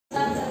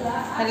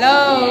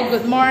Hello,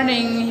 good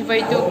morning.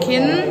 Hivay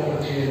tukin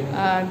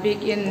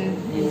big in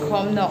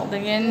com nok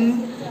dengan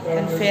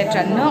kan fe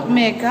chan nok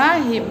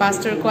meka hi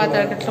pastor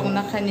quarter ka thlong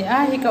na khani a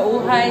hi ka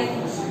uhai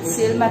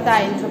sil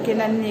mata in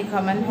thukinan ni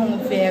khaman hung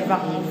fe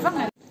wang wang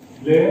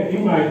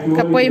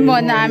kapoi mo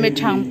na mi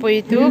thang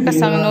pui tu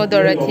kasang no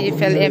Dorothy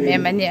fel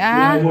ani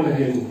a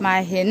ma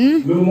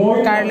hin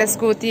Carlos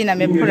Scooty na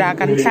me pura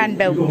kan than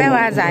be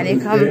wa zani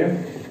kham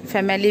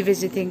family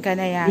visiting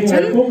kana ya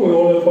chun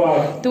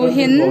tu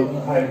hin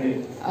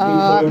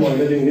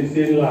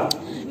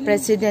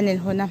president in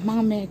huna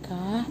mang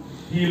meka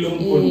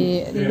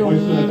lung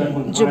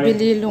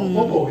Jubilee lung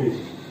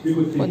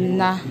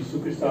unna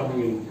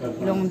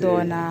lung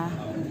dona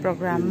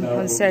program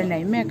concern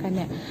nai meka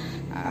ne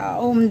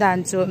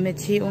dan chu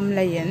methi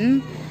layen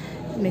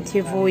methi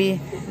vui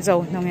zo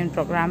nongin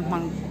program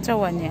mang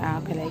chawani a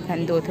khalai khan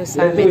do thu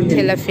sa mit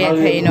thela fe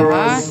thaino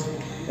a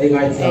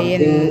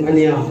ayin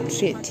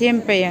tri thiam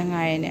pe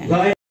yangai ne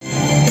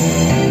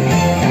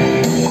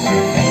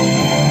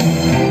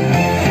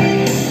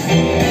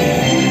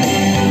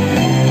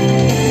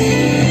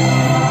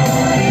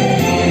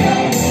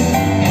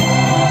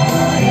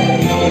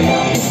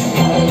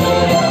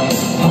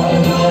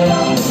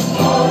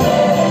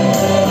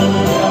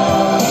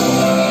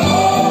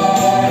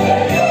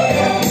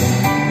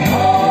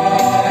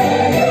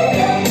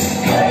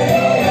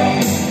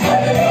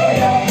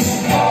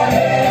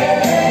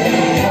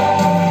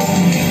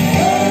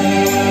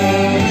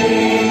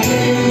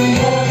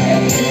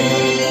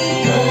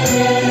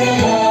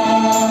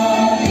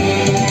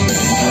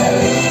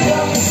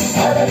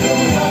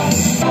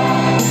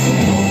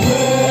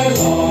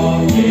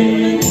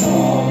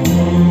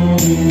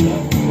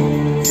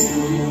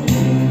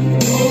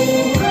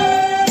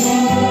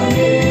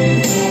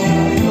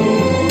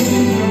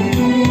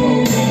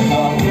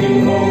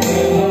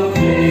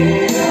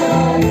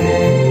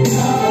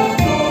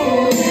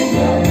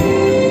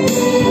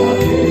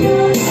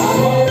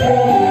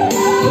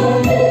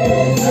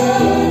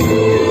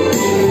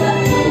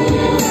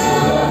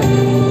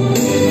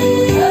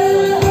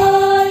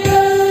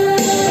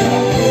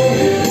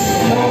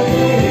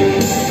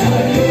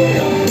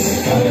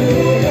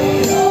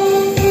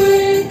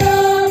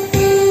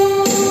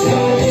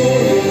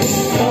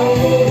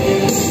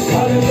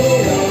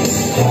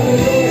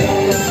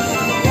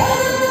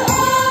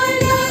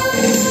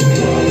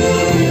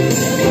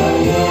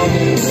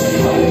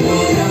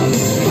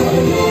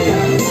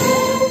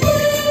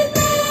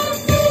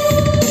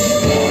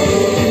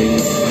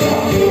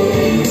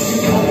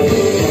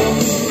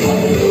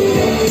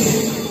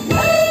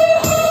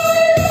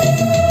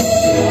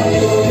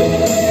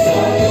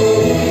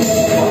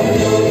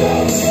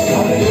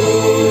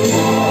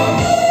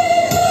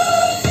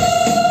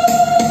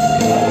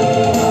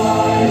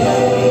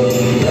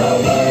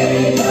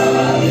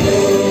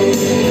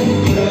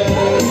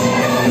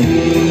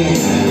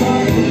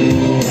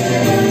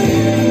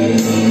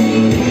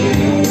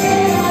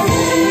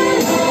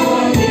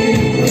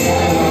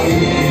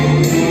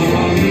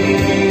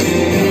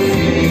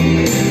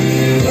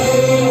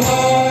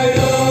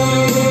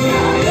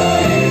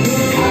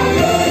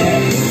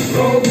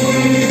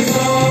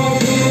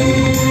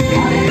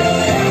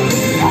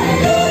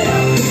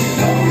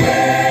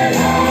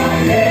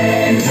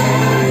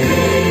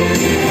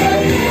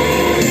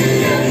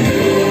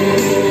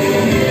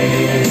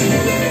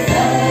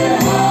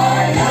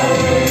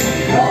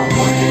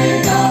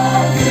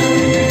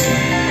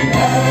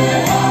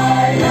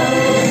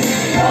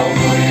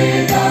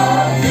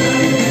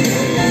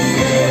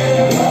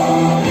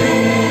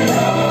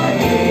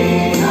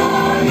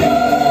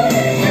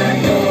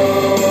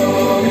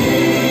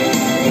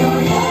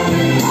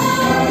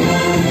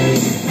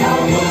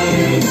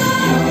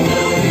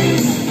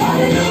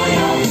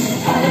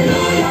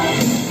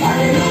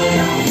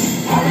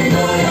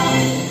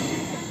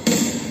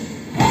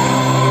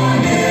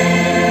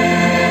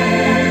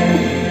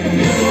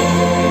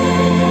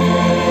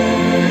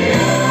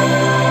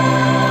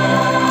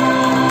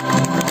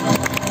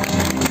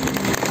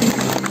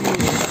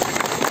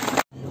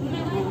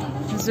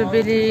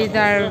Jubilee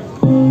dar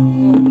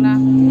gokna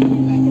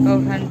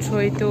gokhan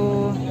choi tu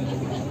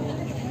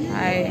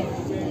ai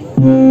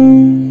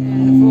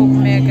vok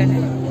megan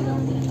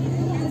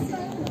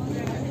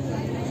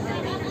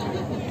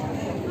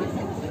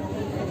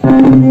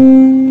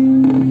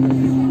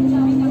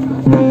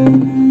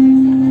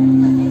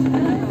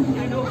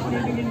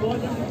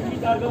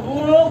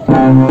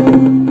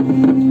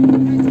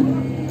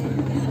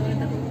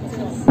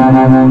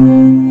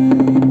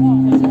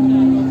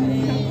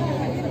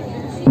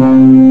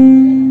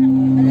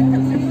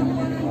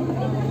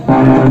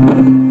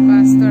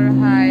Pastor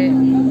Hai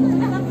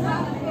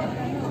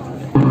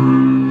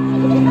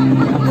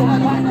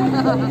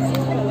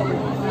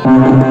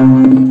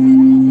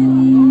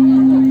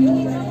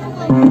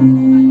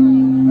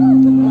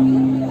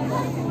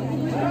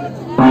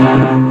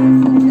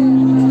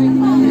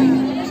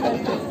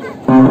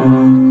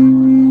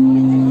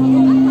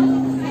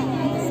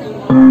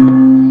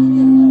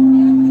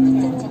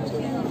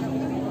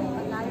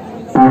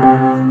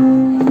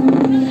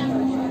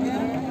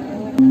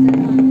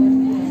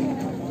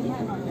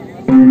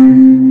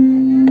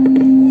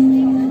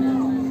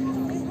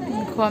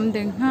lom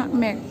ding ha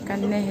mek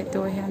kan ne he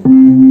to hian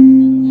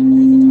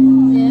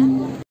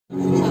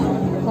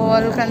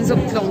hol kan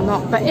zuk tlong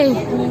nok pa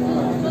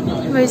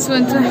vai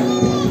suan chu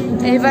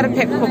var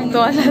phek khok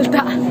to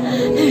lalta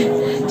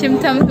chim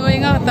tham noi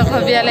nga ta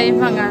khavia lai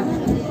manga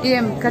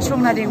em ka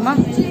chung na ding ma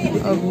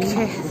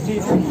okay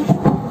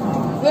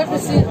where to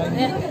see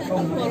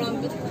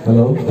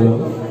hello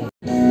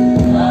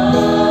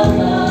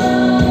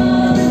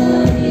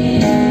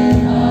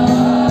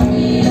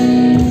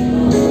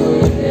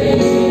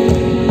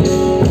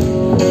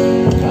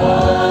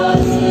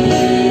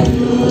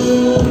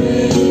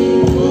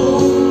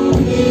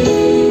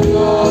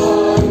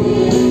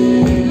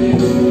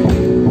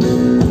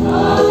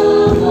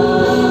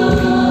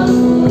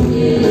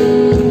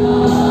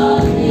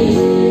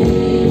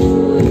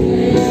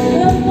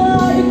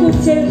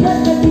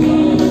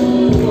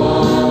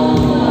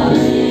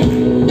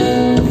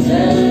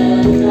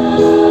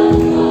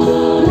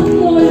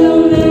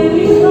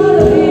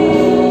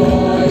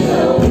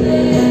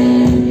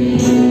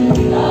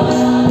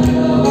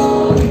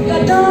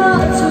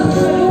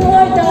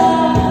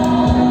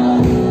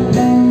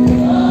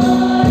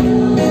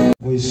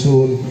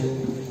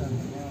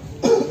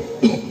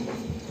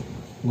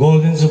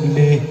Golden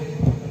Jubilee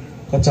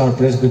Cachar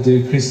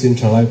Presbytery Christian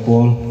Chalai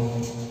Paul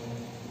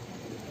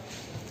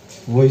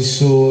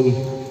Voisun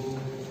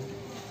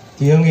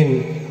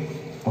Tiangin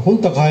Ahun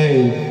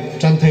takai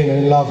Chantai na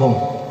nila kong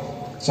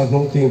sa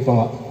nung ting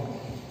panga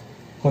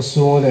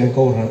Kosungo le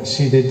ko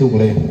si de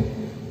tukle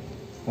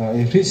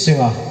Ifrit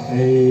singa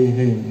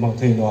ay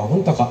magtay no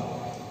ahun taka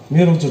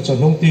Merong sa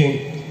nung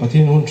ting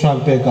patin hun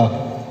trampe ka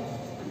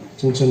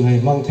Chunchun hay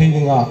magtay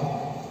nga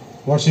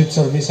worship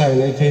service ay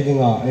nay thay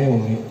nga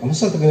ayong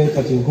amsa tagnay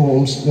patin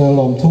kung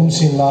lom thum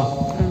sin la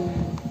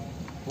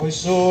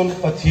Voisun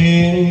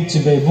patin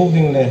chibay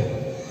bugding le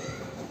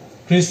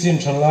Christian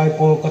Chalai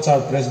Paul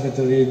Cachar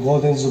Presbytery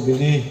Golden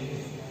Jubilee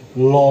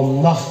lom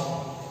na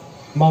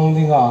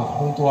mangdi nga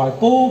kung tuhay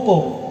po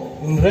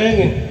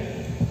rengin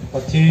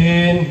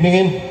patin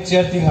mingin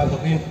chiyati nga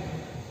tokin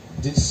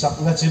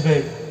sak na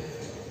chibay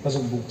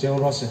pasok bukjeng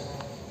rose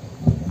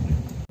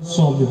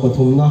som di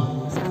patum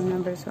na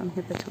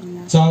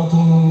Chang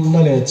thung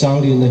na le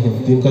chang li na hin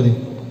tin ka di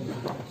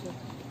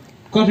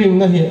ka ring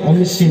na hi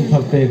ami sin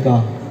phak pe ka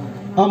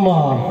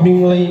ama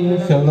ming lai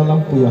fel na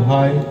lam puya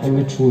hai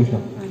ami chu ha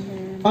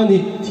ani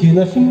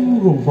thina him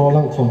rum ro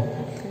lang khom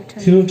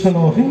thil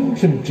thano him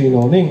him tri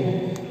no ning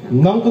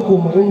nang ka ku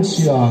ma in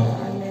sia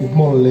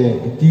mol le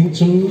ting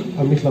chun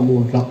ami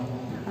hlamun la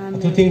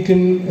to ting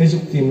kim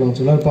ejuk tim lang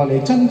chular pan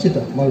e chan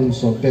chita mal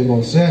so pe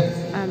go se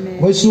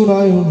wai su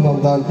nai mang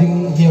dan ting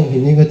hiang hi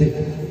ni ga ti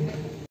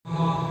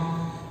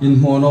in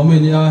hmo no me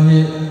ni a hi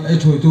ai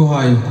thoi tu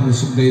hai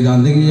suk dei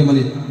dan ding ye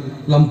mani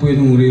lampui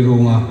hung ri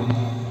ronga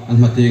an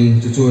mating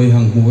chu chu ai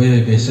hang hu e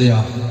be se ya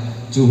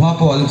chu ma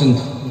po an chun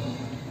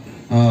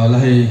la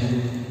hei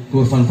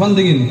tur fan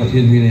ding in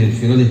pathian hi ne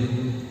filani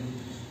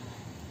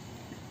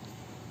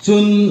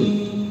chun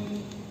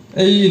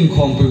ai in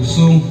khom pu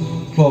sung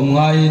khom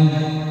ngai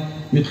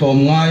mi khom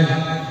ngai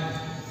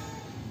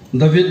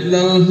David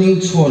lal ning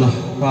chona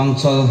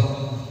pangchal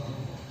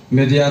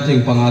media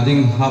ting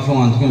pangading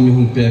haflong an thung mi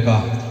hung pe ka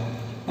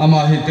ama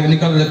hi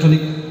technical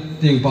electronic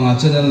ting panga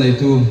channel nei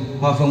tu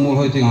haflong mul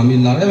hoi ting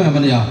amin lar em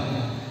mania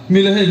mi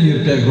le he ngir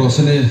pe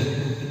grosene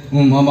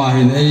ama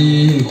hin ei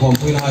in khom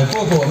puin hai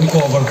po mi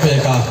cover pe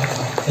ka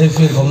e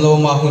fil khom lo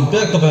ma hun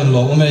pe ka ben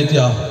lo mai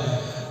tia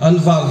an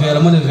vak vel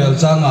mani vel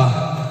changa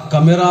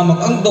camera mak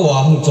ang dawa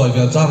hung choi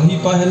vel chang hi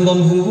pa hen lon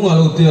hung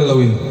alo tia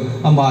loin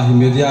ama hi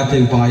media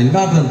ting panga in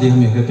dar dan ti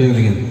mi pe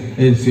ringin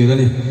en fil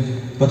ani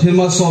Pathin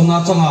ma som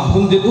na changa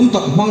hundit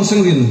tak mang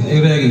sengin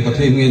ereng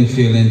pathin ngin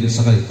feel en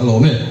sakai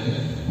alome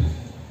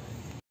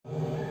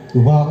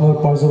wa ko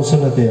parzo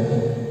sanate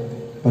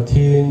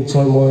pathin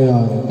choi moya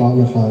ba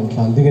na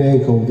khan ding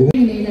en ko ding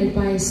nei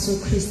lalpai su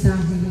krista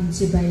hin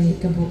chibai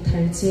ka buk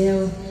thar cheu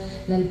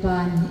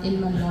lalpan in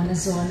mamona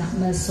zona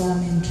ma som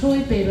in troi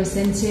pe ro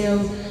sen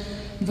cheu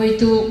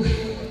voitu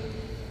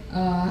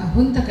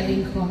hun ta ka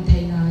in khom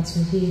thaina chu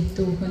hi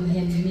tu hun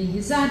hen mi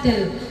hi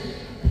zatel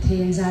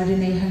Thiên zari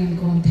nei hangin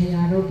kom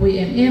thaya ro pui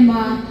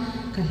ema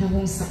ka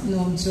hong sak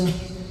nom chu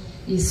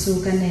isu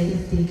ka nei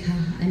ti kha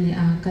ani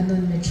a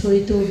kanon me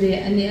chui tu ve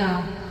ani a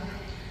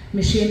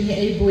machine he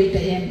ai boi ka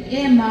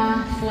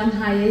ema phone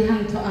hai ai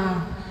hang tho a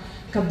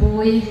ka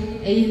boi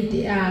ai ti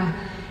a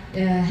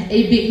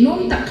ai big nom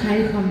tak khai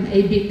khom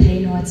ai big thai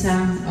no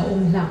chang a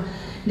la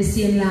ni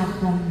sim la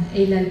khom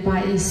ai lal pa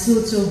isu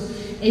chu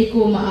ai ko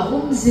ma a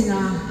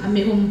zinga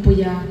ami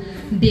puya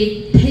big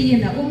thai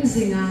na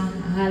zinga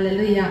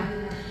hallelujah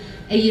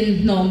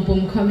Ayin nom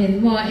pum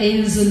komen mo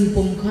ayin zun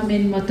pum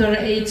komen motor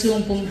ay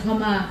chung pum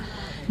koma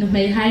no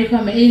may hai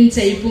kom ayin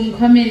chay pum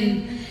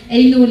komen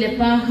ay nu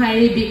lepa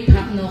hai big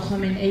pak no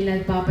komen ay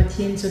lal pa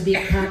pathin so big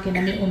pak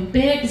na me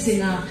umpek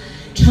zinga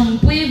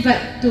changpui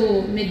vat tu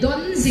me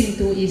don zing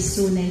tu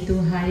isu nay tu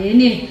hai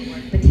ni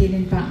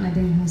pathinin pak na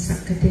ding hong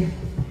sakate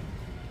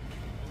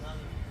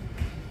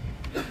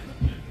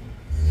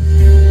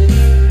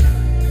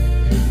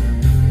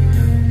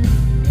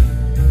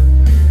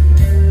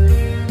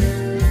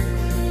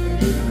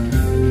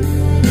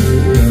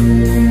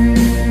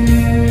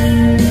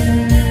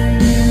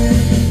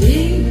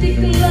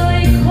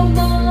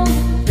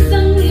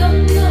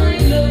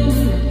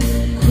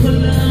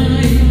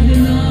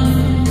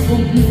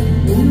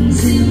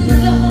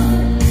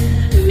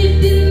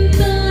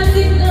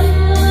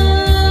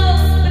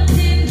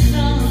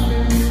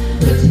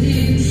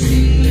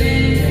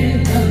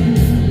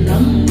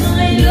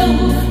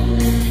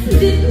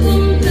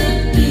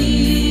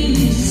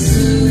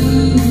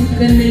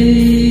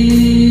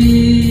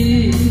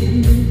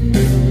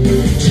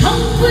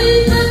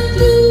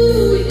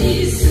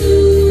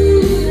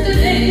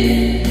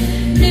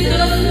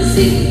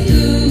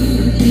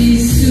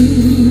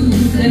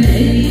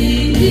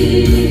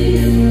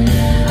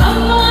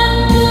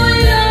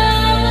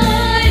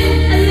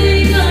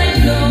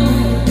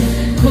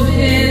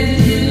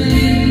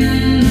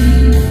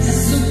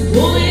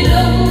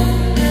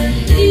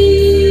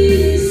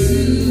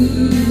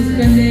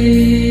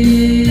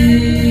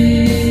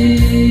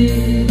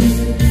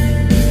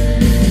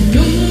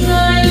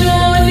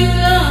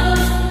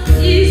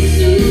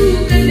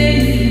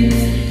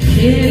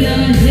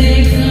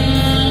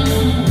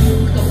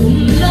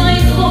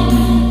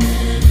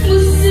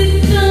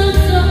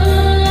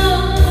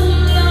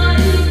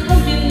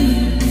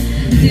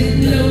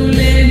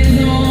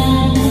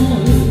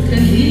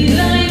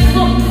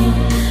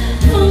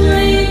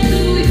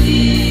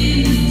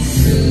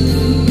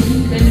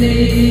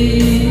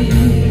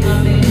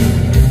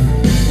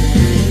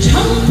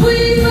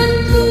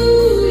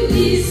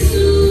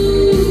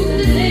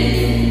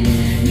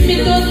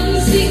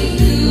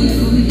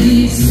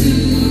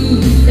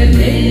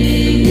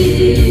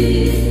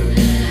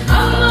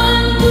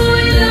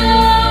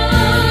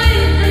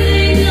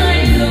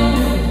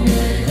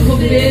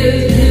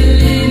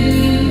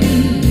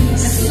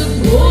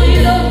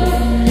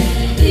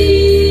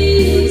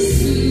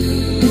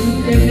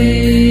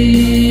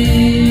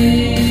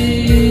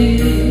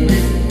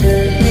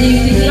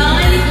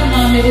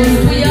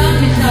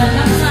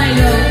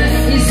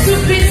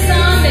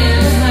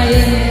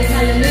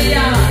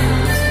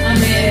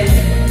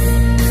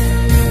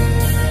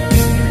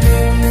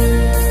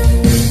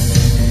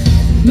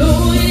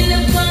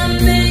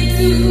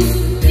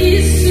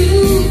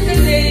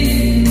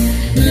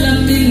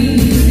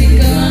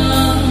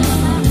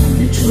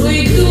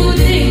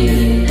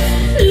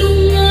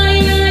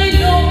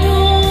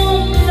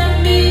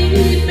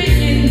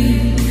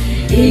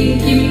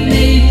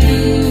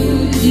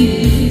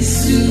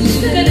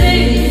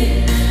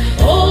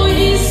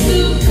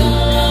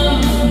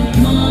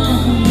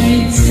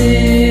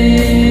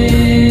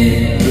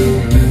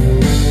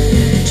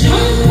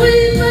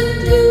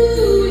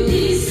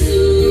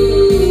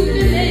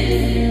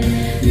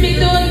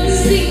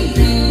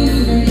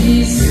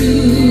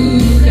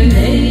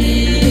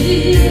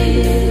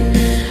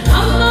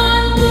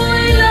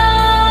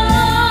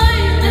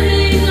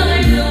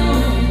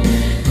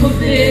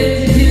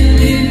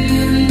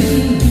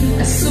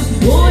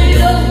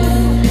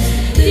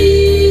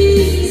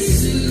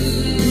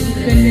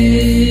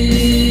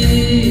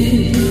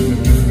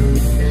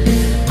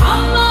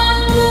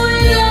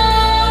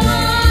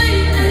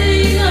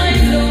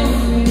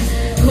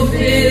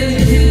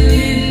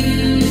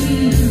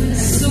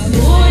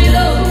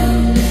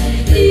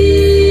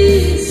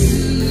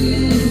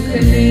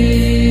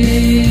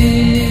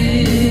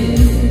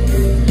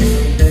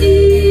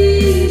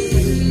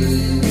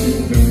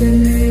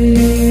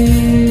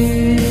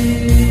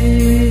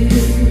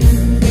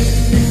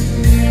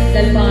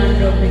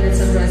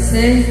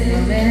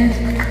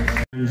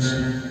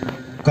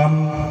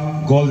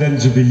Golden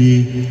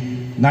Jubilee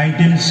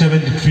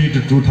 1973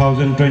 to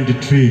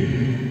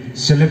 2023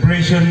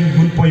 celebration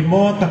hun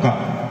poimo taka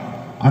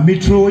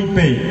amitro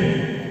ipe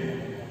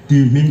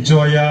ti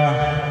minjoya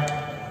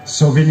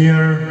souvenir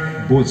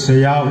bot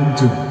saya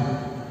unju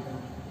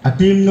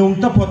atim nung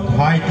tapot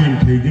hai team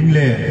thading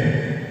le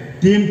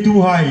team tu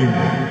hai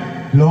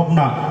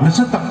lokna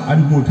nasatak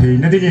anhu thei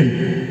na dingin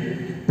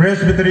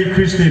Presbytery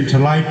Christian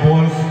Chalai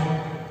Paul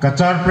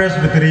Cachar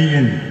Presbytery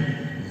in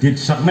git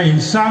sakna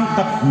insang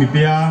tak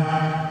mipia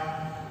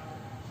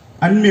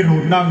an miru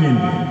nangin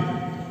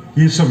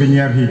hi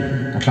souvenir hi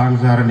katang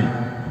sarani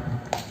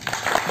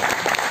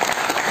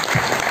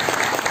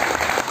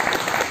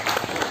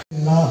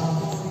na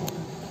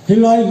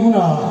hilai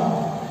huna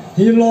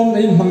hilom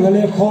in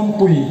mangale khom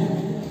pui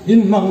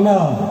in mangna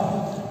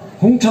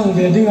hung thang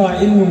ve dinga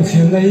in nung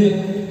fiel nahi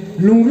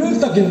lungrul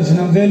takin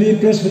Sinam Valley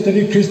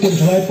Presbytery Christian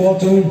Chalai Paul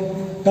chung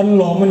kan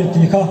lo mani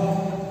ti kha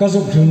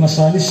kazuk thul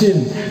masali sin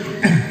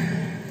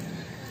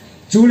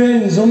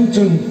Jubilee zom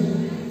chun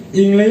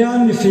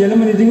England mi fiel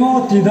mani dingo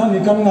ti da mi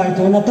kan ngai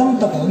to na tam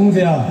tak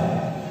via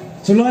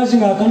chulai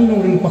singa kan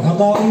lungrul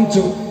pakhata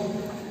chu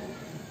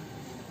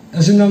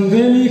Sinam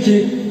Valley ki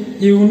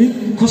unit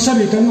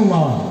khosari kan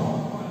uma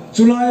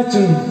chulai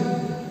chun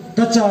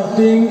Cachar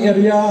ting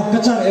area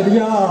Cachar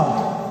area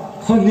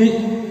khoni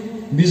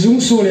bizung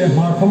sole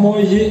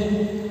Hmarkhawlien hi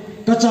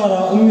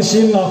Cachara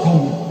sin la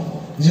khom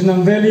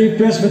Sinam Valley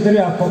Presbytery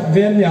a kop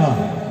venia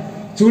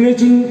chule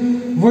chun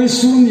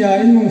voisun ya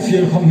in mung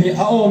fiel khom hi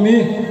a omi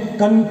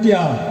kan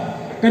tia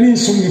kanin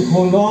sumi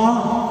khonwa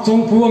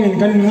chong puang in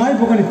kan ngai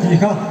bo kan ti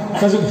kha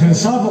kazuk thil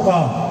sa boka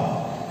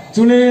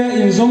chule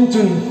in zom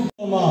chun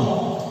ma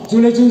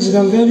chule chun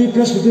Sinam Valley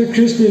Presbytery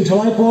Christian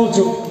Chalai Paul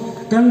chu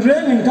kan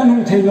reng in kan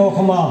hung theilo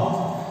khoma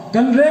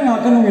kan renga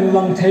kan hung in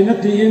lang theina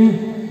ti in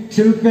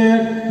thilpe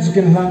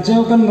zukin hlan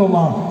cheu kan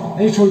noma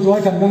ei thoi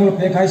tuai kan bang lo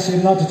pe kai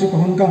sin la chu ka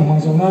hun kang mang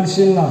zo na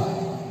sin la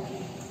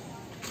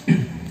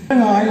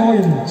ngai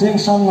oin cheng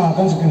sang nga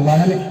kan zukin hlan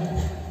ani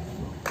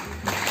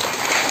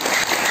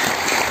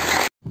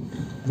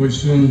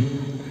Voisun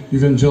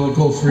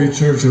Evangelical Free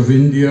Church of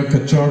India,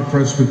 Cachar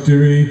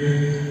Presbytery,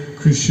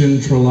 Christian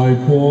Chalai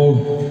Paul,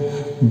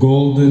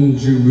 Golden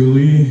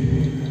Jubilee,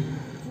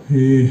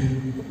 he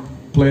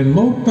plain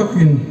low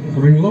takin,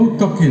 ring low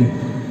takin,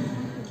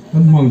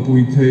 and mang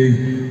pui thei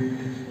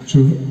chu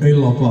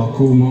elapa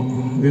koma,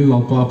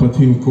 elapa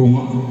patin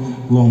koma,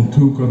 long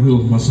tu karhil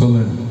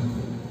masalen,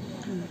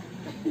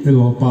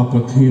 elapa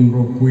patin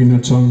ro pui na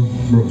chang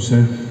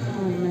rose,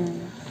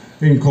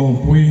 in kong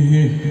pui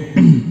he.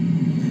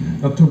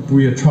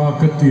 Atupuya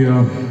Chakatia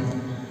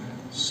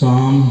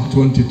Psalm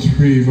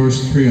 23 verse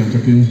 3 and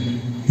takin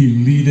he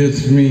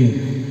leadeth me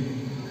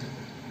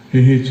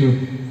he to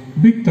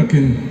big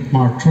takin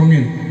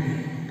martrongin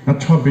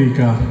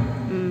atrabeka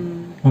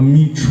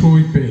ami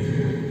troi pe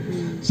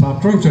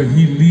satrong so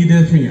he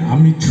leadeth me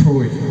ami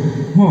troi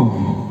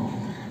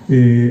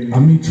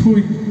ami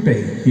troi pe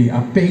he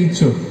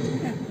apeito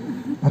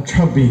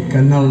atrabeka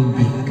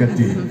nalbi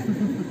kati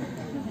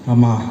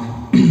ama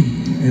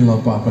ela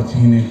papa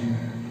tine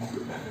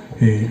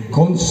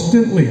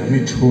constantly I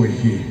mean true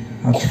he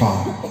I try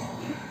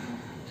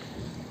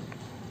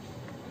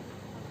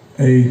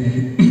a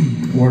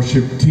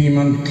worship team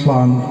and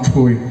clan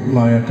true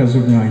like as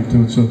of nine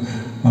to so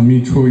I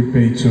mean true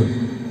pay to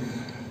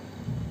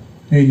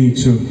any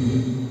to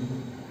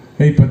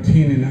a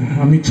patin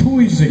I mean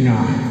true zinga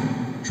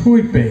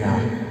true pay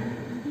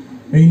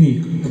any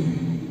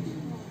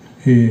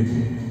he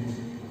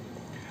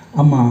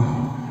ama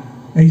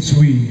a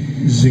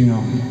sweet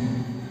zinga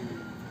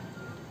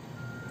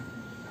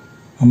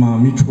ama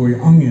mi troi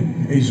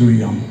angin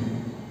ezuyam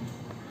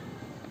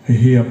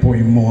he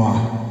apoi moa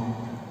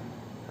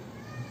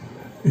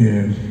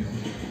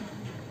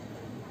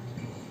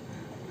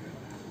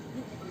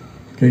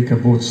ke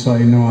kabot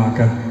sai no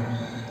aka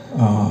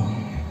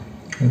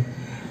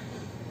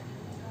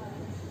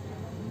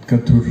ka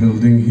tur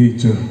building hi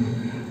chu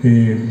he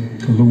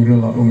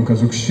lungrela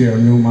kazuk share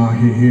no ma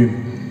he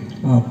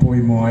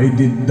apoi moa I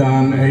did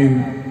dan ai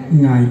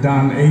ngai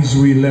dan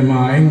ezui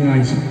lema ai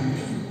ngai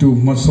tu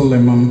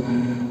masolemam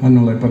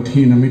anole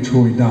pathina mi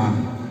troi dan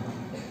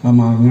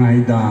ama ngai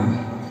dan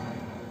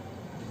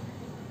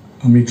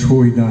ami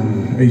troi dan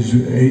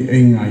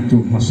ei ngai tu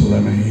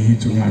masalama hi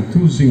chu ngai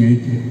tu sing ei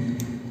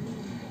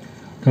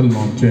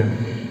kalmon che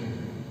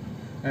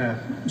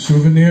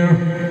souvenir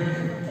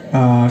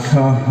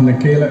ka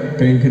nakela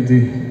penkati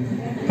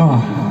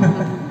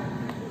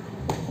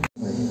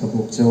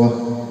kabuk chewa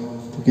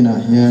tukina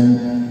hian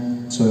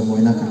choi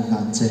moina kan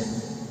hlan che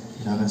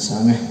ila kan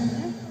sange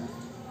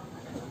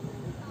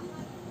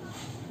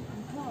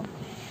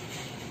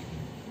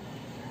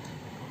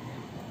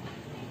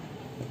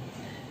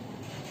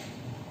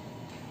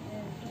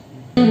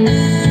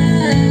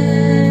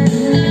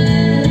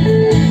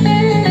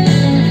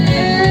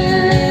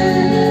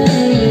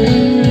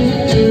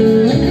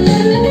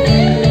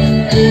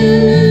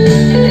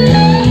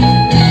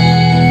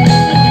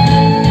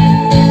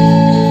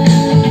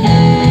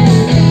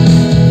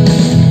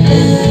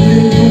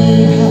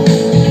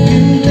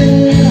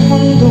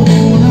hang dong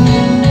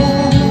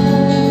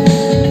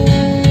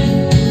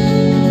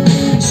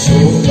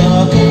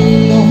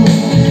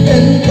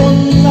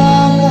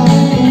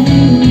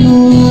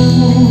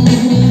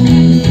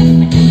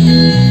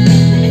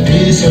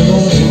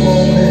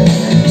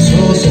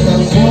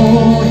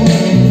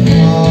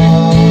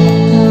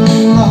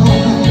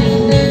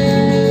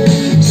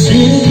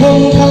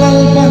không kalal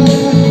pan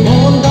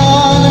on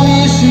dan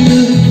mi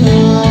silta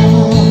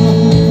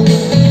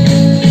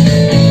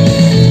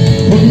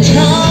hôn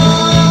cha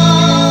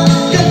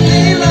cất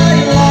đi lại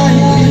lại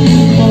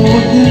có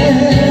thế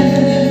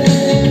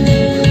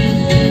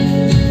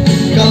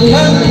cả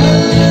lần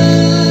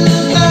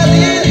ta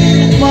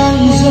đi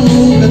mang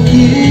dấu đất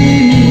đi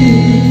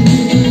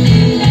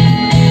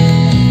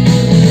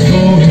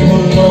tôi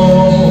hôn lo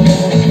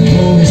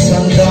tôi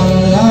sang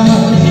đằng lại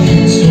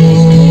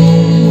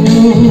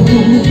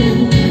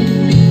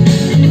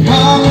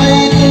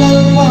Amay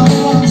kalma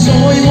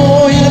soy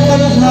moy na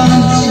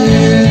kalhanse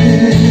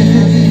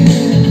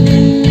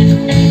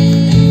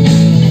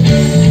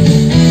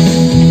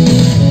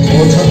O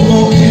chan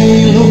mo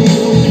kilo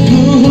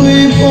nuhui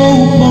po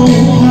po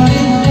hai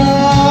ha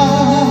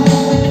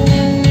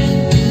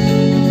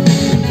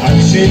An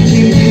she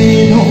tim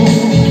dino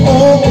o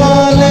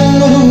palen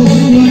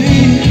nuhui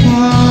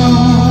ha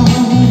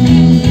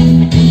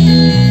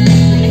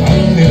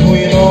An me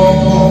hui no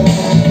po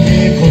ki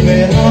ko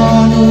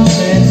verano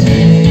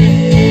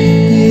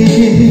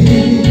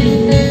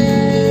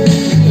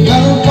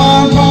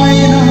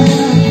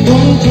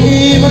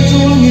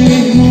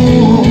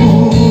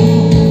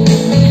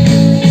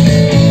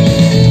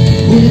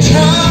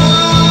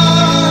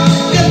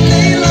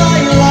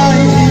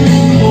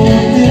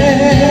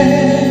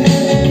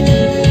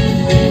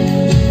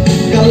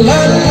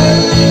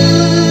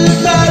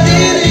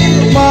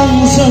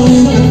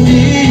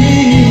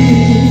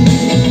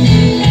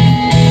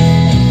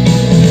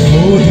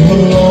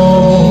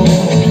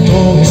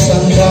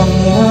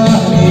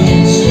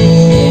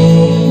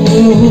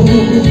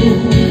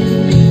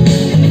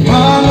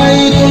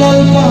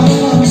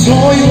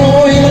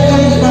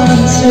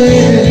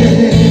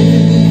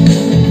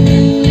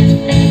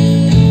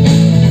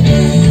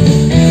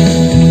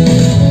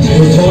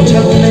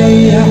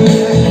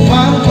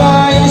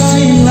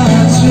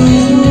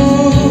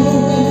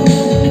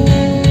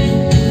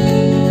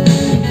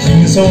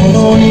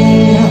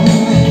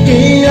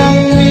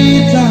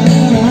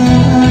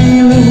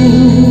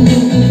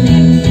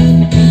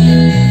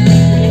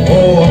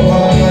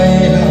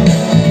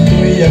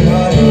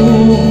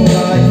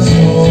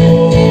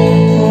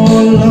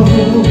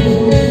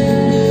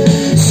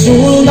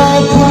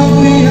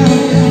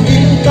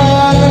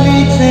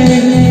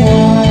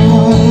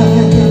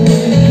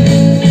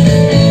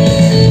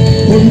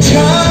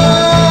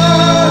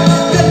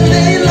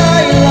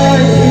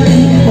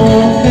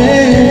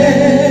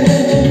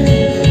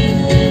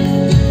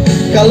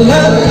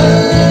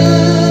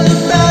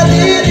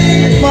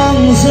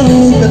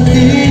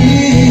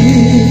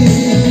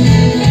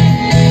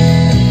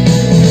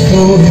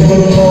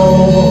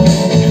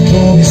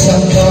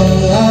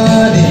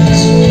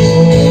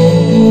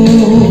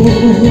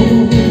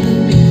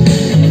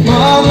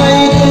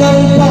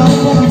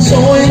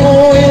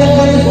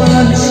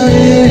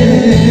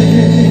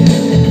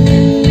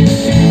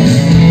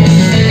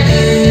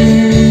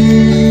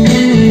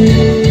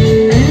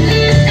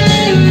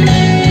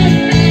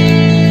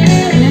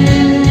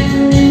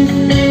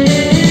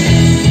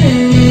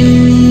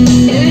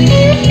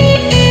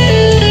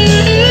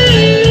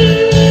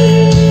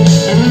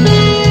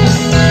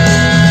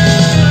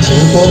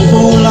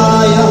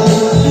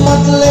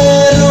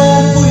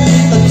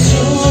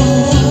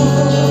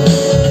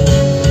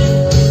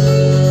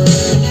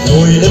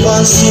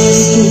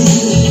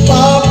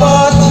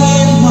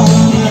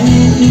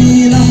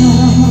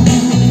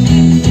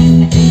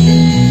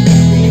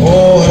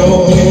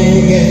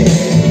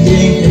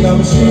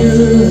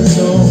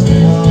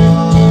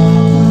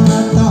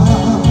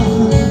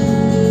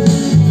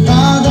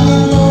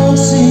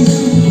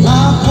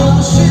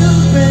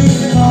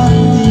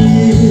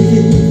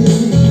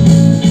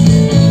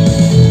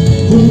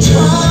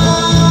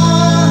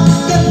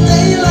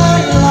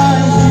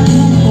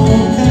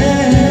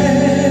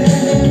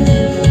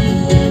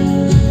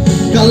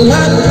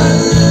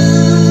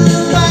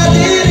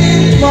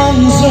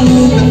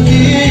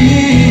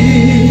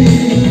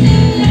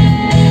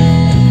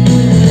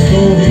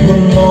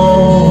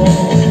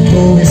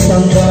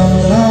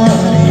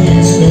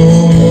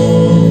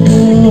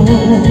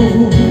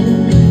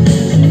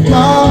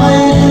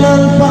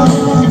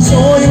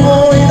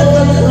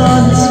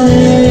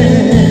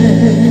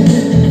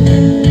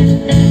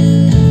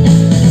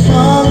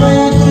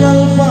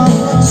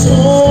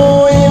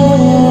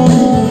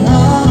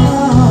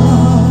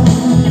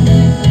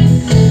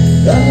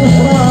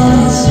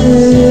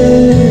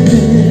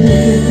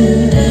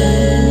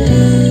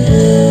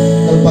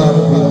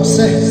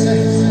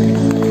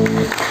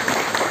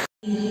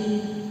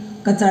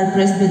Cachar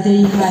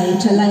Presbytery hai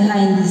chalai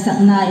hai ni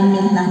sakna in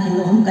men na ni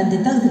lom kan te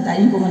tak ta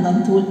in ko ma dam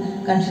thul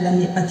kan shilam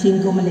ni pathin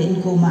ko ma le in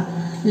ko ma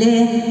le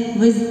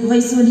vai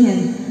sun hen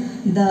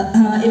the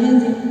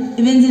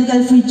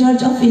Evangelical Free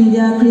Church of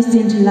India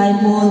Christian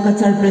Tripol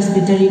Cachar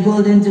Presbytery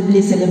Golden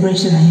Jubilee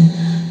celebration hai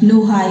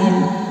nu hai in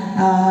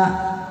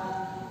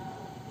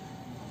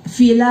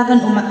fila kan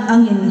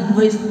angin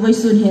vai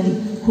sun hen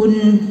hun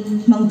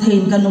mang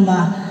thain kan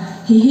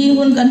hi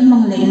hun kan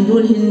mang le in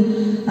rul hin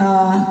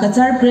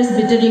Cachar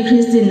Presbytery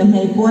Christian no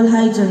mai Paul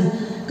hai chun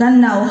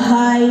kan nau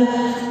hai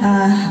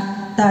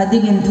ta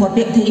ding in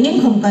thopek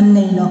thein khom kan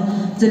nei no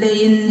chule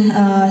in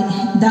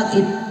dak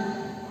ip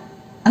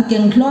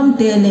akeng klom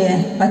te le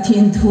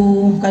pathin thu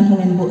kan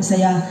hungen bo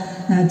saya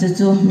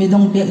chu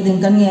midong pek ding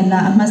kan nge na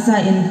masa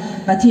in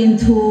pathin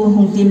thu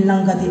hung tim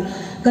lang ka ti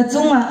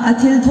kachunga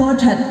athil tho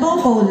that po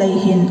po lei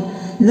hin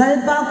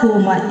lalpa ko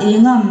ma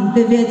engam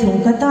pe ve thung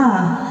kata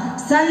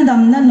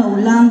sandam na no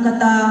lang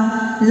kata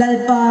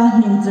lalpa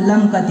ming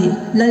chulam kati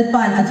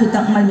lalpa na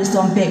thutak mal mi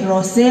som pek ro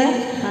se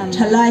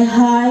thalai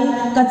hai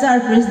Cachar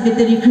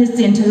Presbytery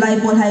Christian thalai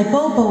pol hai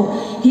po po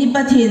hi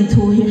pathin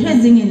thu hi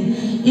rezing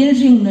in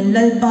ring nun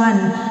lalpan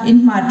in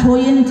ma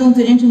thoin chung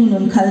chu in chung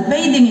nun khal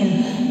pei ding in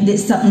de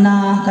sakna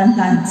kan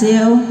hlan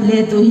cheu le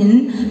tu hin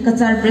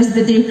Cachar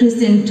Presbytery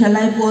Christian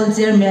thalai pol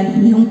chairman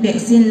mihung pek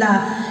sin la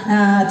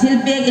thil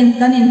pek in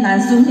kan in hlan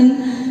sung hin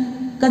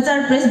Cachar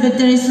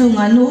Presbytery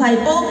sunga nu hai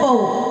po po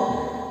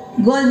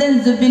Golden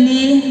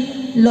Jubilee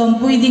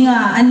lompui dinga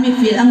an mi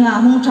fil anga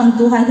hung thang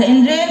tu hai kha in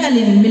re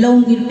kalin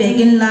milong il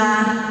pekin la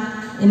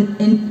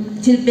in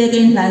thil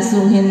pekin la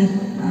su hin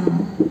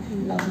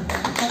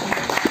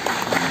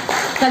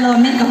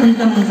kalomen ka hun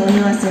kam zo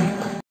ni wase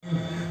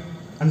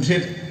an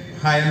thit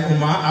hai an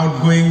uma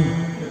outgoing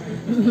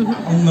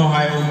no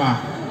hai uma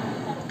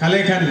kale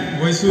khan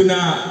voisuna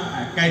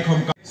kai khom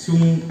ka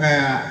sung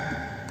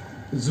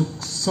zuk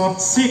sot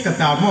si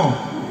kata mo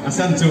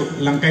asan chu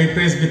langkai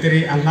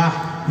Presbytery Allah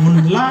mun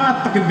la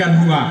takin gan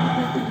hunga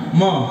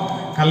mo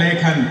kale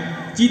khan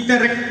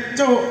chiterek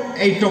cho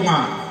ei tonga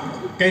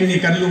kai ni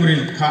kan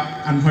lungril kha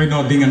an hoino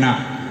dingana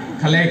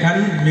kale khan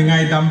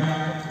mingai dam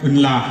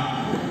unla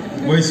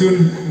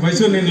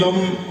voisun in lom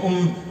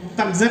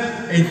takzet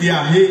eitia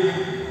hi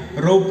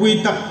ropui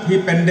tak hi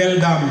pendel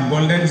dam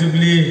Golden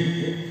Jubilee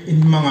in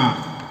manga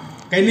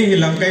kai ni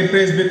hilang kai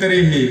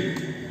Presbytery hi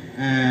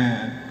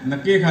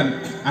nakye khan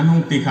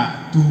anhung tikha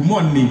tu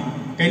mon ni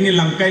kai ni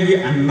langkai hi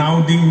an naw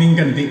ding ning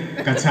kan ti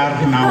Cachar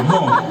naw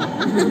mo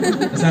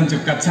san chu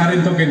Cachar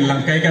in to ken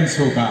langkai kan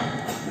soka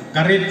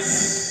karit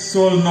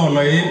sol no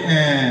loi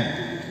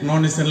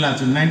non isen la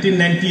chu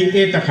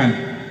 1998 takhan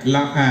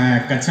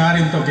Cachar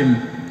in to ken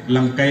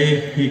langkai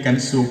hi kan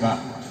soka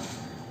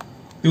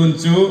tun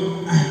chu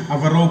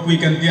avaro pui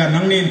kan tia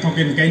nang nin to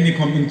ken kai ni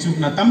khom in chu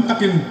na tam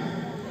takin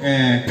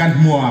kan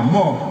mua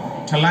mo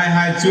thalai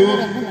hai chu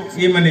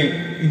i mani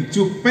in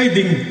chu pe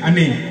ding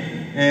ani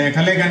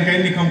khale gan kai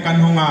ni khom kan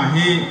honga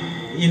hi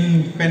in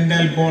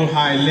pendel ball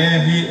hai le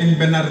hi in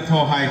banner tho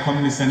hai khom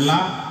ni sen la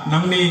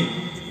nang ni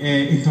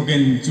in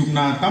thoken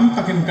chukna tam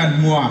takin kan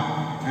mua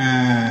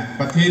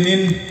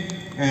pathinin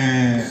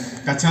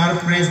Cachar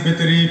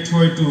Presbytery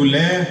thoi tu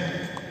le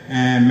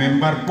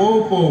member po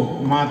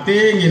mate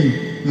ngin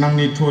nang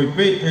ni thoi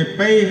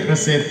pe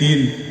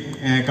resetin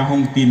ka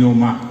hong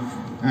tinoma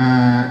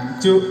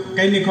chu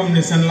kai ni khom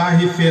ni sen la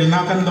hi fail na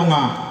kan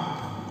donga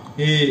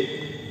hi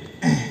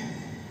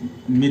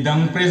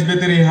midang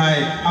Presbytery hai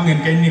angin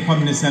kai ni khom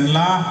ni sen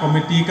la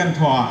committee kan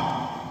thwa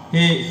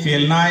he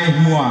fail nai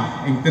mua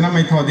engtena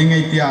mai tho ding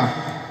ai tia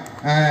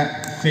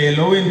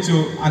failo in chu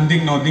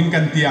andik no ding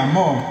kan tia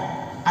mo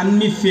an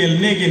mi fail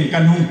ne gen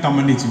kan hung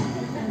tamani chu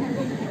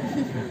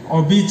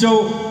obi cho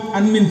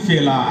an min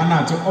faila ana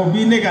chu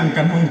obi ne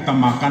kan hung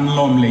tama kan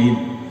lom lein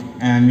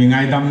mi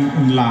ngai dam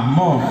un la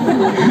mo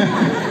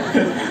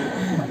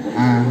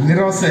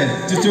nirose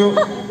chu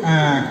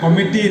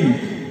committee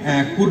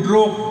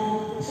kudrok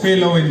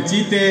fellow in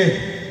chite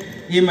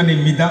imani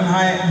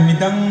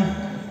midang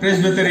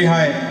Presbytery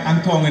hai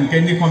anthong en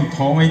kai ni khom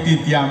thong ai ti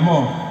tia mo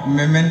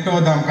memento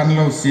dam kan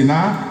lo sina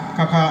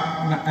kaka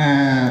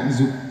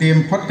zuk tem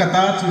phot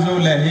kata chu zo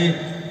le hi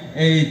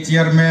a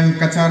chairman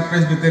Cachar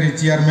Presbytery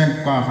chairman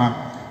ka ha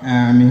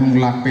mi hung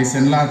lak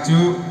pesen la chu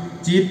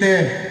chite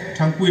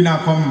thangpui na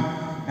khom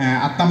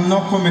atam no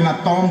khom en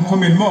atom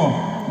khom en mo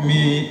mi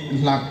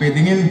lak pe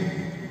dingin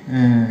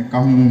ka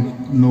hung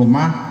no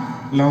ma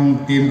long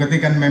team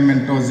katikan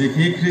memento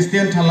zikhi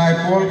Christian thalai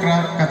Paul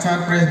Cachar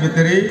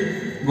Presbytery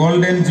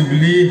Golden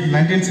Jubilee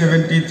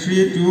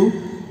 1973 to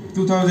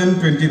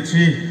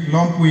 2023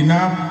 lompuina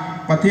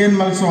pathian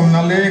malsom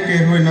na le ke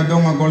hoina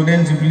donga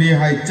Golden Jubilee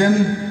hai chen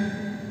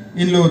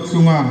inlo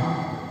chunga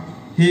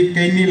hi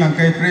keini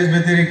langkai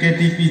Presbytery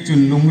KTP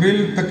chun lungril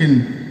takin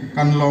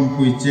kan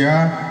lompui cha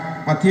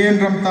pathian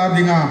ramta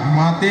dinga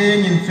mate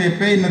ngin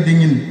fepe na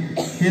dingin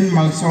hin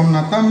malsom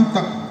na tam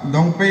tak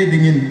dongpe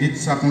dingin dit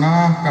sakna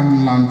kan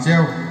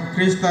lancheu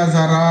Krista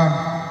Zara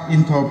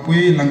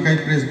inthopui langkai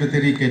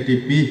Presbytery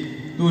KTP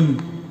tun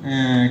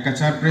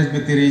Cachar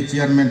Presbytery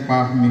chairman pa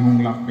mihung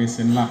lak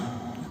pesen la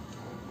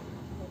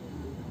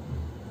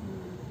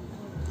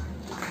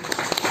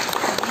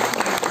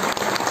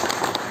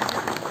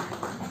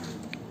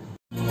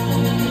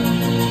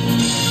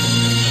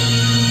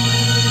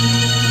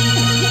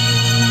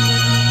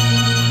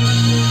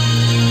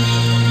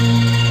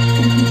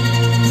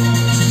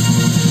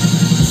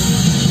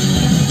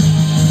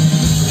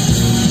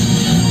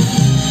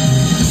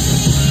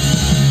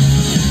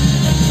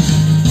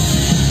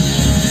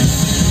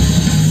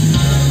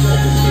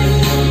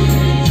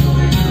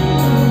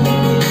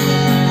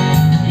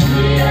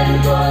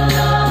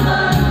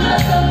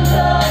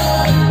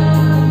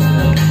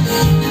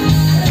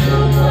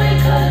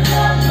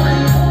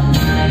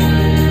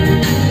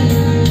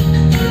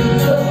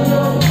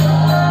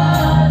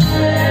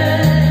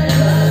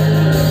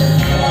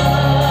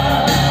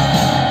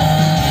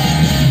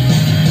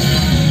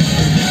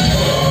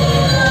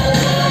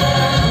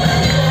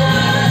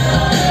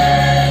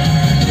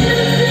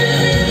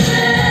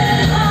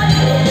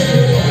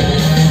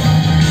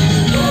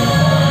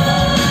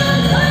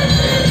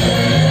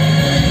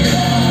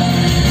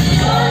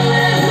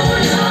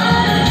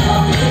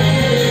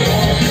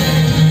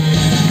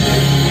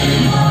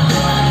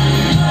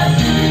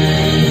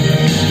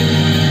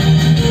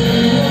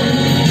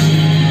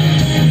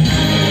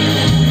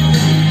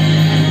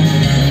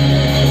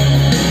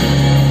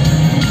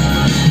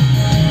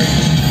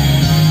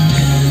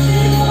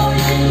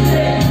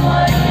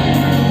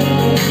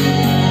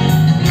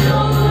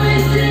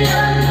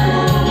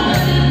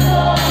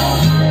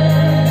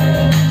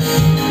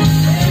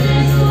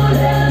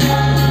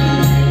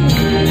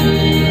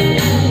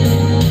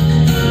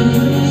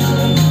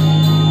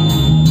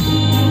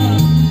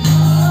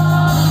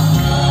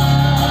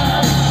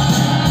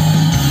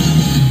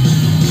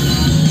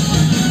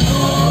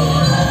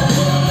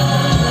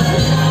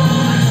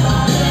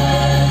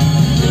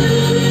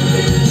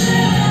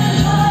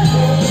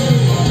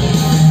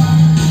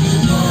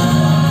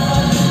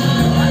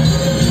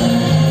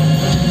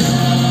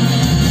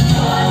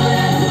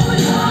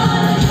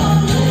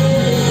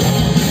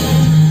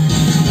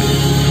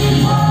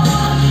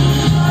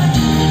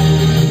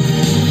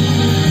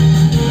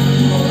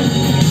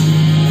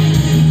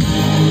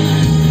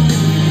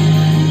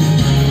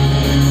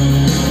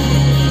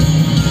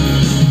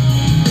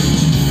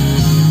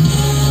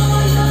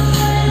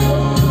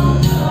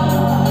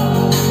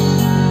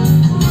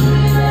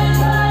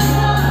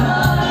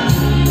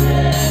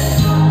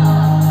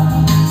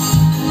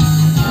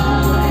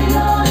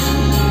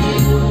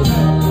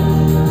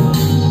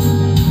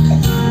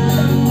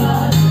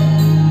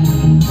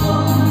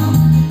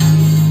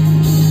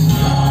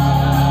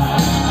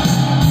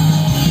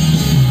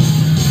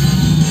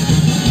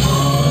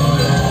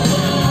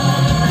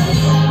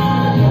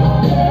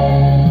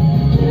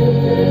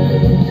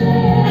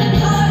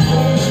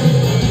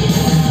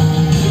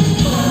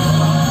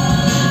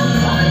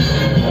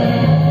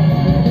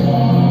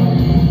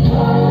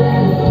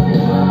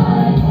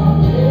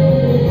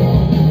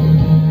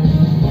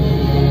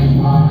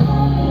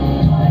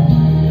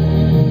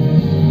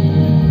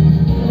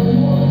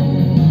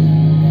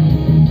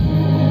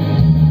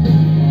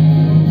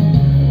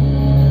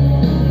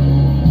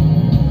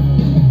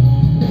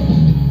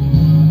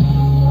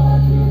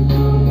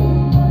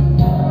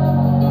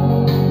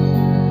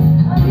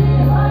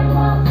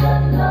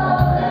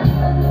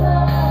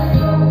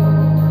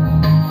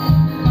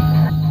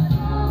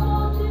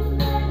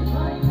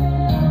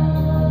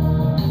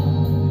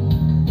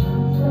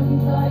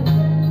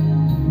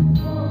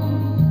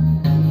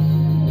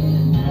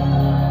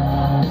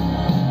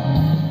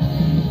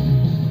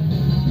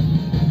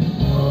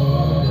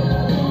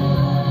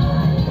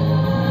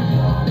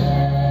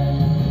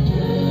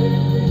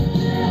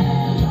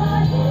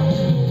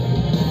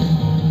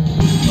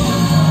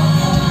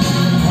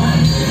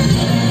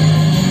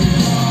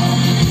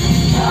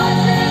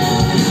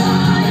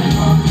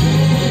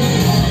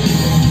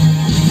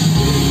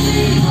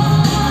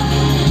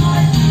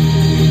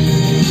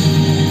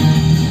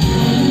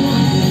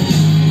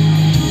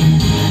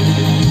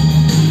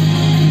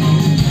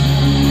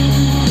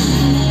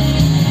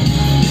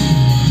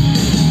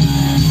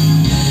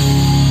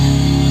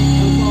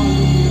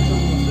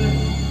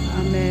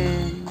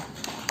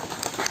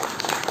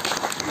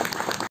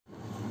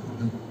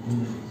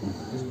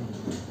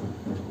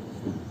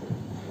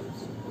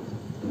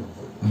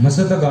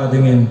Masata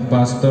Gadingin,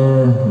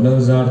 Pastor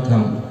Lazar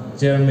Thang,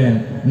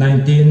 Chairman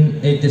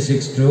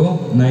 1986 to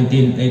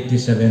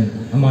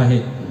 1987.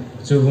 Amahi,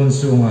 Subun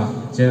Sunga,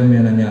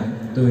 Chairman Anya,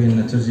 Tuin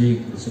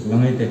Natuzi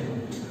Suklangite.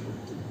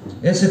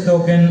 As a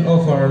token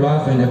of our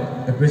love and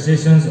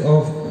appreciation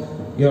of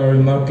your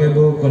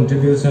remarkable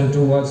contribution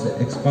towards the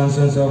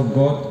expansion of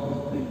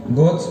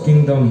God's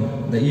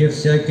kingdom, the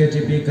EFCI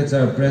KTP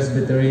Cachar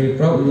Presbytery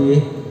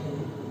proudly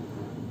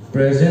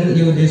present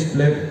you this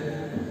flag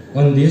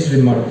on this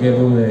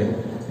remarkable day.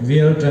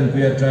 Vil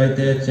Tranquia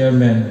Trite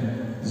Chairman,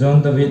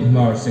 John David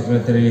Mar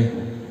Secretary.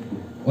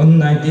 On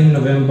 19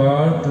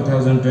 November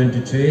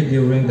 2023,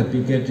 during the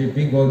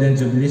PKTP Golden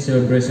Jubilee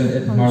celebration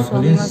at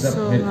Hmarkhawlien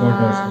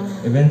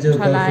sub-headquarters,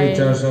 Evangelical Free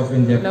Church of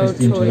India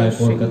Christian July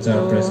for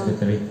Cachar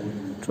Presbytery.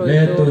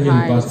 Led to him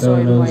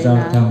Pastor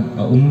Lazar Thang,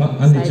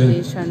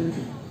 Anichun.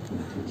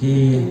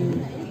 He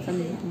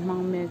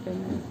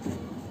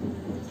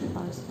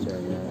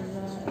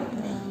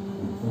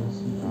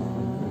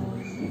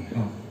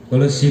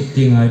kalau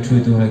shifting I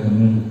try to have a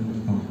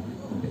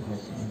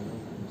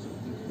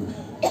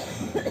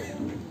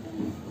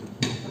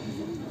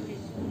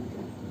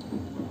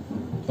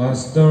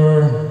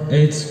Pastor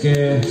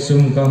H.K.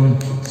 Sumkam,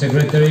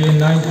 Secretary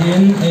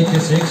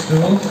 1986 to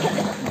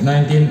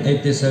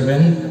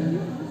 1987.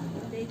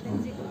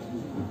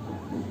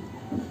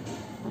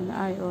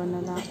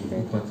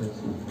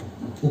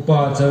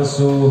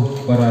 Upachalsu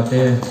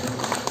Parate,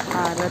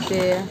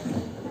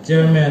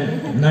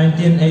 Chairman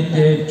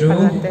 1988 to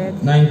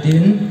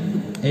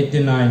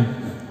 1989.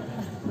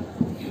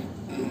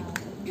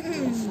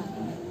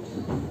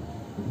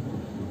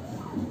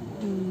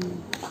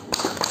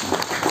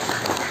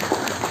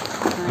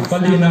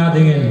 Palina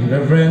Dingin,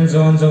 Reverend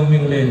John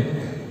Minglin.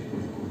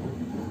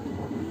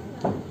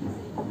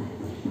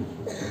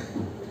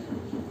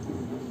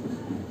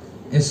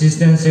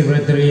 Assistant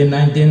Secretary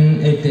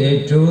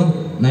 1988 to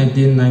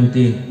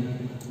 1990.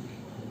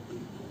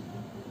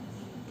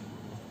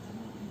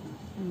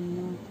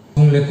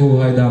 Kung leku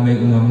hay damay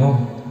umamo,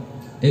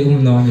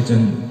 umno ni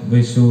John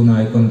Visu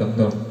na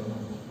conductor.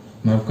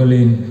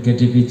 Hmarkhawlien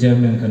KTP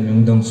Chairman kan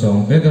yung dong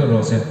song Begal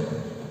Rose.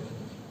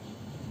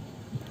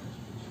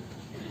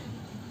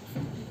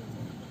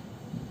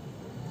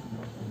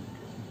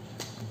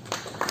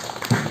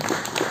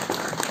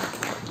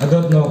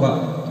 Adot no ka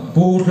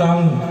Pu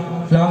Lang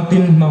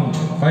Tin Mang,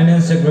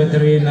 Finance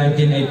Secretary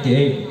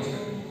 1988.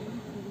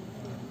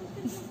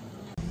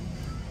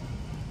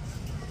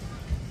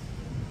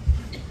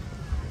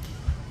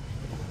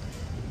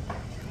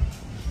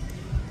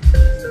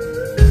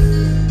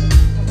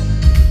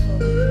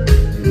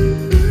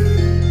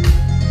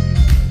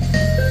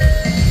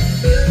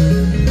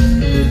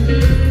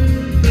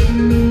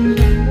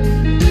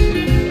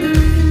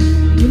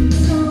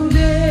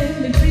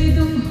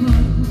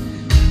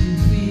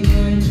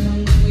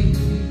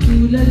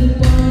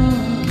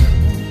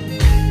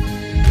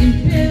 In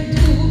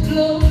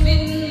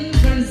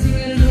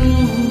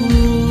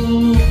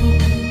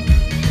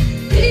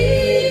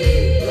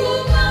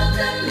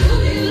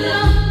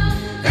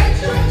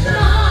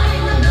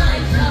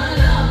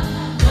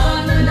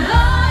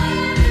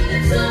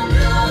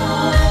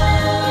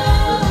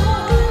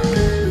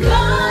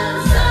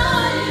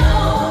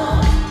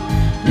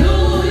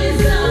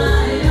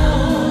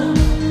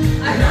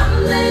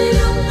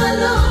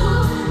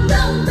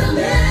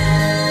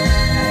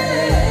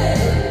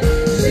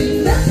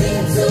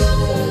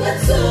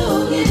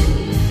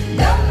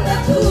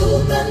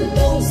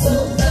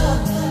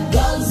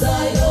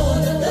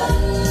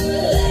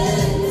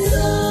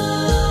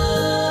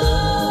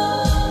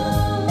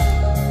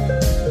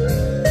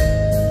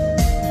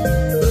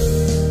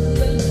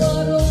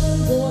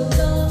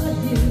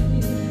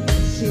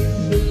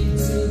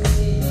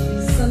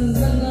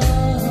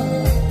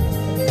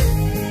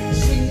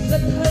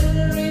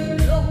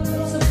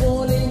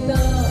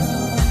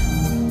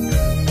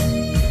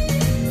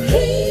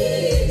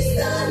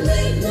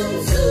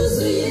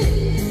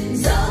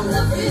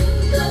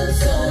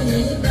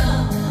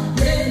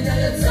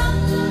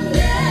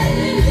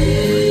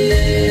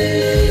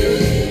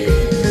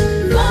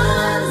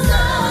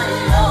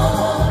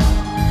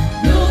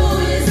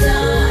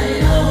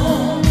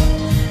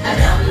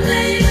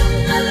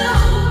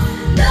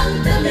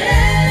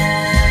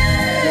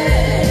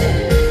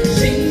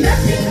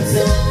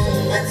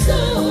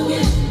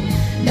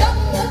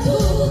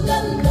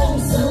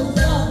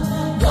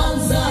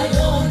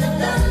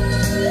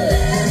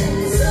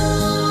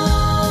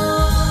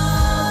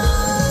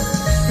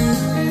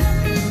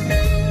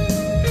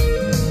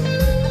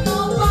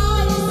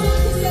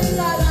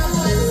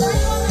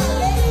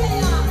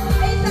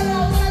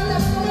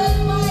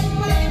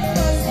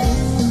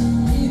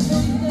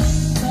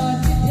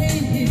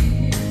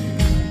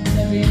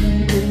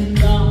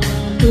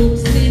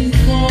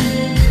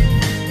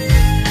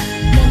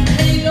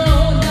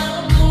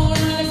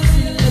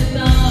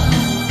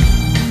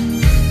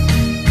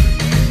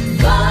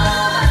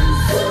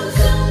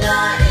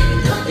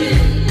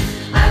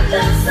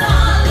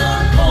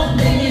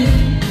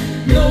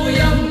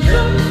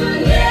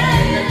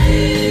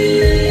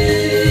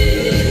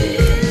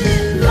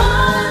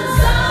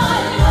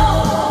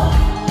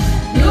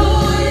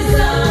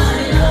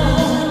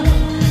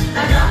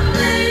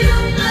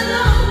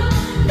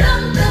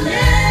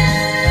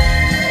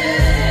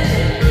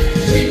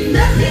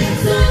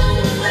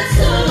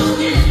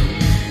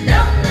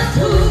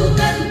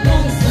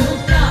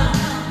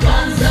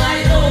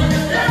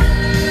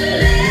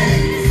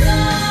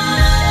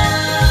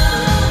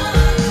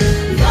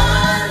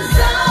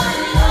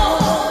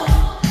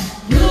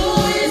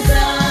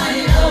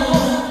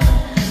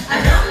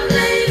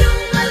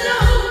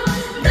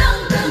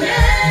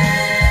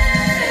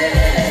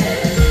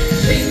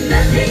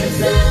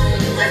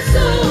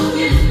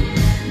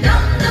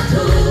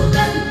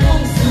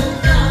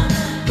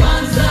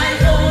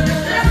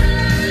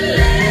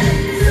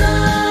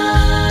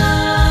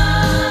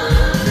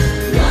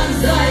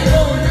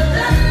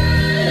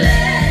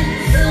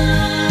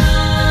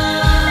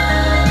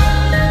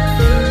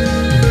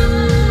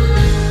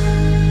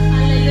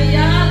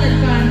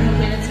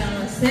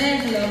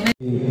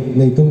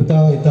nei tum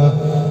ta ita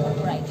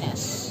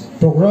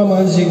program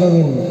an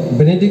jingangin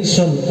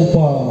benediction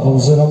upa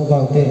hozaram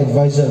gangte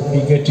advisor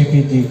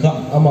PKTPT ka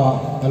ama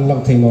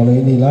anlang theino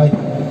nei ni lai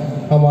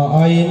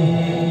ama ain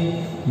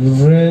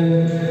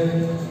Reverend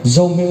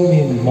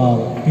Zoming ma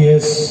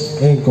PS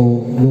Enko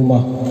Luma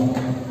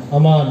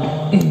ama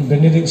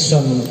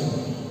benediction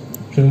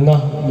kilna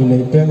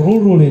minai peng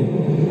rulin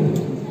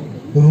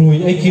rui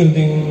aikil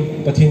ding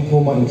pathin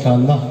ko ma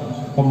inthan na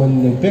kaman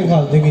nei peng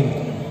hal dingin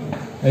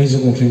ai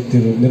zung tri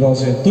tiru ni ro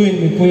se tuin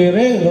mi pui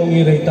reng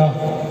longi reita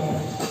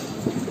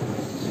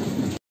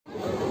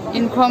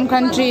in Khom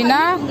country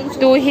na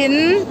tu hin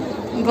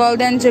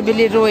golden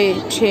jubilee roi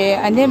che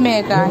ane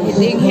mega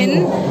hiding hin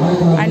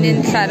anin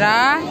sara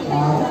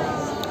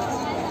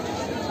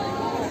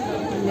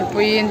ni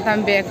puin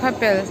tambe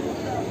khapel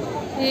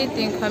hi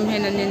ting kham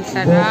hin anin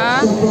sara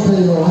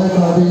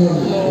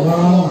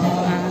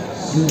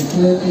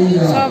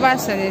so ba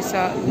sani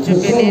so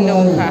jubilee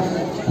long kha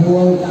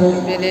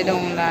jubilee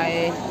long lai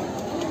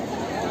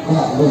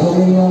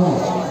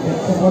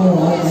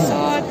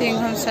so ting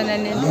kham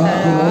sananin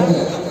sara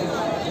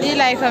di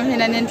lai kham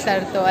hinanin sar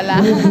to ala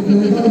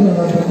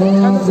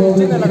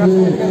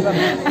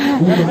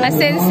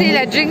asensi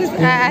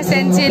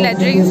la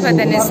drinks for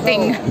the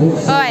nesting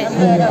oi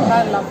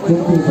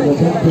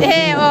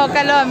oh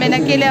kalo me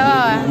nakile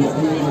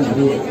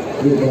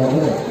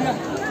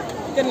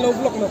ken lo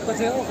block no ka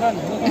se o khan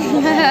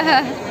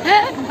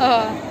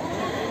oh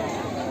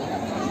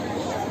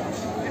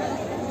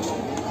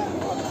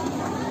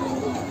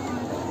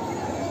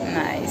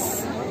nice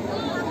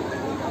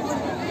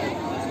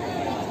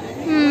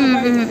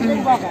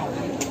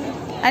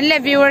Anle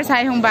viewers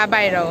hai hung bye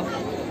bye ro.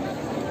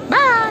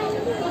 Bye.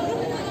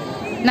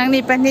 Nang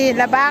ni pani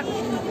labak.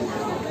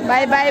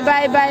 Bye bye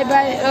bye bye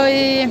bye.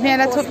 Oi,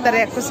 mera thuk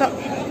tarek ko so.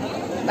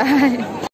 Bye.